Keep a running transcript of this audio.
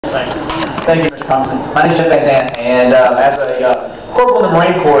Thank you, Mr. Congressman. My name is Zant, and as a corporal in the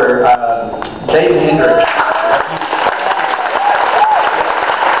Marine Corps, Dave Hendricks.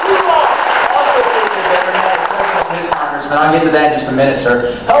 I'll get to that in just a minute,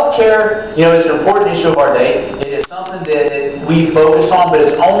 sir. Healthcare, is an important issue of our day. It is something that we focus on, but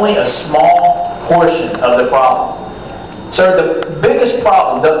it's only a small portion of the problem. Sir, the biggest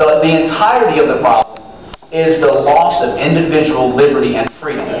problem, the entirety of the problem, is the loss of individual liberty and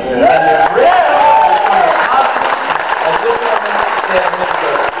freedom. And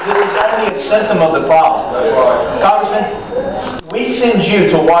this is only a symptom of the problem. Congressman, we send you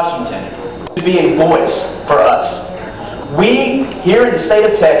to Washington to be a voice for us. We, here in the state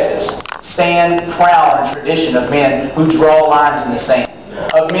of Texas, stand proud on tradition of men who draw lines in the sand.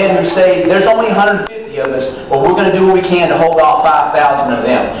 Of men who say, there's only 150 of us, but we're going to do what we can to hold off 5,000 of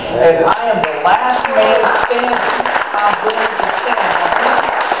them. If I am the last man standing, I'm going to stand on him.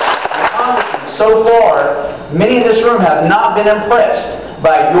 Congressman, so far, many in this room have not been impressed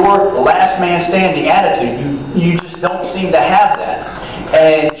by your last man standing attitude. You just don't seem to have that.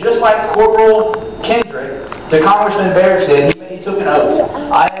 And just like Corporal Kendrick, the Congressman Barrett said, he took an oath.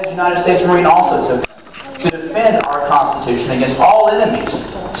 I, as a United States Marine, also took an oath to defend our Constitution against all enemies,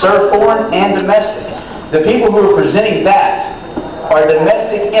 sir, foreign and domestic. The people who are presenting that are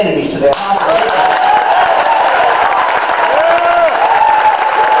domestic enemies to the Constitution.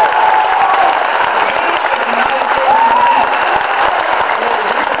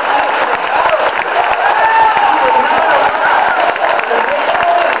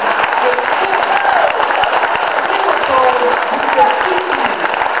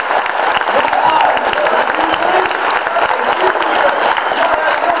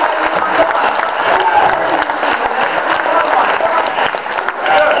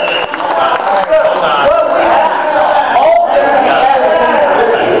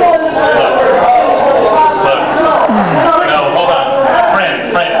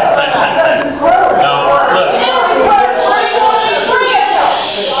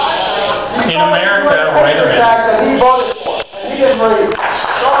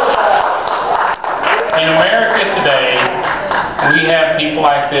 In America today, we have people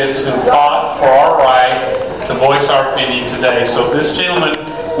like this who fought for our right to voice our opinion today. So if this gentleman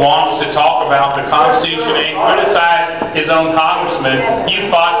wants to talk about the Constitution and criticize his own congressman, you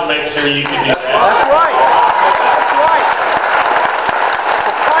fought to make sure you could do that. That's right. That's right.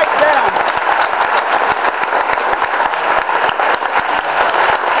 Fight down.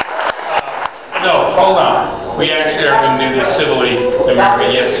 No, hold on. We actually are going to do this civilly in America.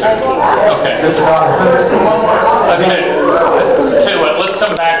 Yes, sir. Okay. Mr. Congressman. Okay. Tell you what, let's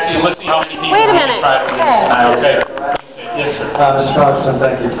come back to you. Let's see how many people Wait a minute. try to do this tonight. Okay. Yes, sir. Mr. Congressman,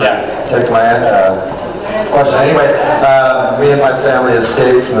 thank you for taking my question. Anyway, me and my family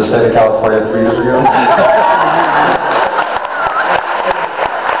escaped from the state of California 3 years ago.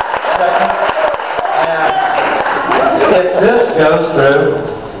 If this goes through,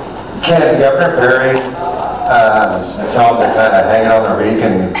 can Governor Perry tell them to kind of hang it on their beak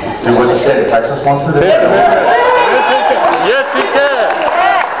and do what the state of Texas wants to do? Yes, he can.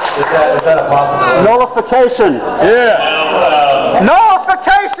 Is that a possibility? Nullification. Yeah.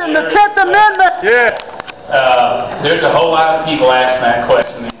 Nullification, the 10th Amendment. Yes. There's a whole lot of people asking that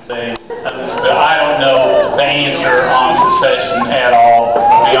question these days. But I don't know the answer on secession at all,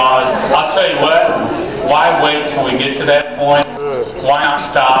 to be honest. I'll tell you what, why wait till we get to that point? Why not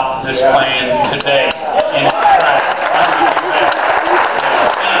stop this plan today and try it? Why don't we do that?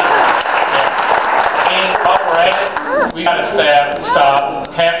 And while we're at it, we got to stop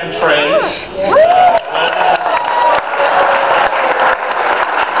cap and trades.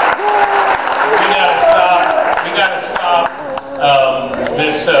 We got to stop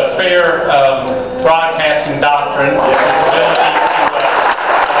this fair broadcasting doctrine.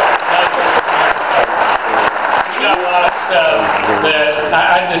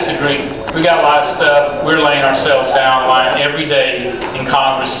 I disagree. We got a lot of stuff. We're laying ourselves down line every day in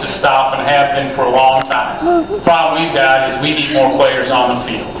Congress to stop and have been for a long time. The problem we've got is we need more players on the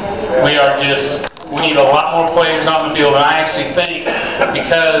field. We need a lot more players on the field, and I actually think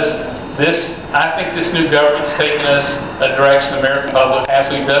because I think this new government's taking us a direction the American public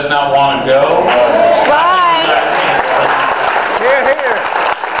absolutely does not want to go. Right. Here, here.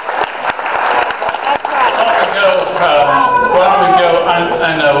 Why don't we go,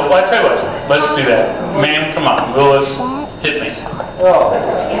 I know, well, I tell you what, let's do that. Ma'am, come on, Willis, hit me.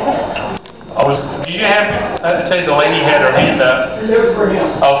 Did you have, I tell you, the lady had her hand up. It was for him.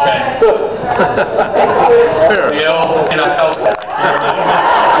 Okay. Bill, and I felt that.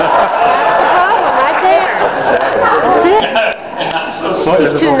 Right there. And I'm so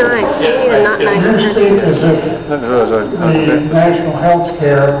He's too nice. Yes, He's ma'am. not Yes, nice. ma'am. You speak as if the national health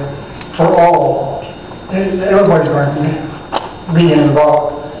care for all, everybody's going to be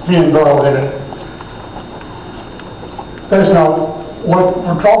involved in it. That's not what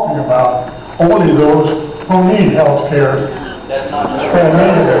we're talking about. Only those who need health care.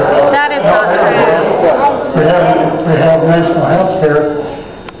 That is not true. We have national health care.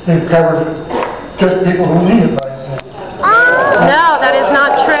 It covers just people who need it right now. No, that is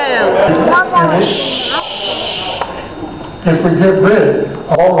not true. If we get rid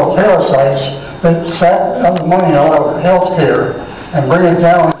of all the parasites that sap the money out of health care and bring it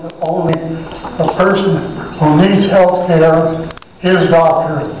down to only a person who needs health care, his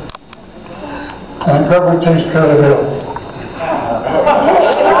doctor, and the government takes care of the bill.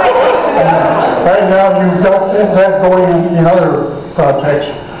 Right now, you've got that going in other projects.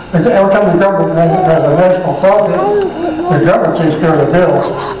 Every time the government has a national project, the government takes care of the bill.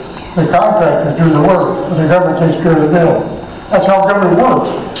 The contractors do the work, but the government takes care of the bill. That's how government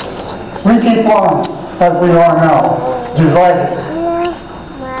works. We keep on, as we are now, divided.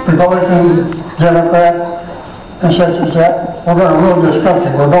 Republican, Democrat, and such as that, we're going to ruin this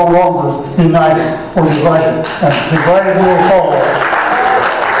country. We're no longer united, we're divided. And divided we will fall.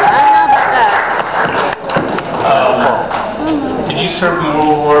 Did you serve in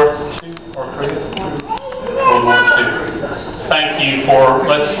World War II or III? World War II. Thank you for,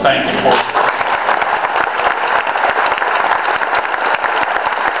 let's thank you for.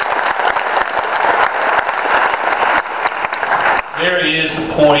 There is a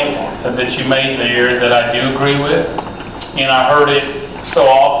point that you made there that I do agree with, and I heard it so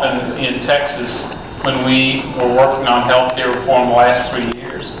often in Texas when we were working on health care reform the last 3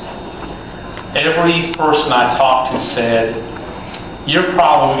 years. Every person I talked to said, your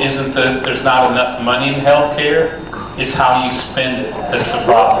problem isn't that there's not enough money in health care, it's how you spend it that's the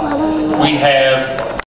problem.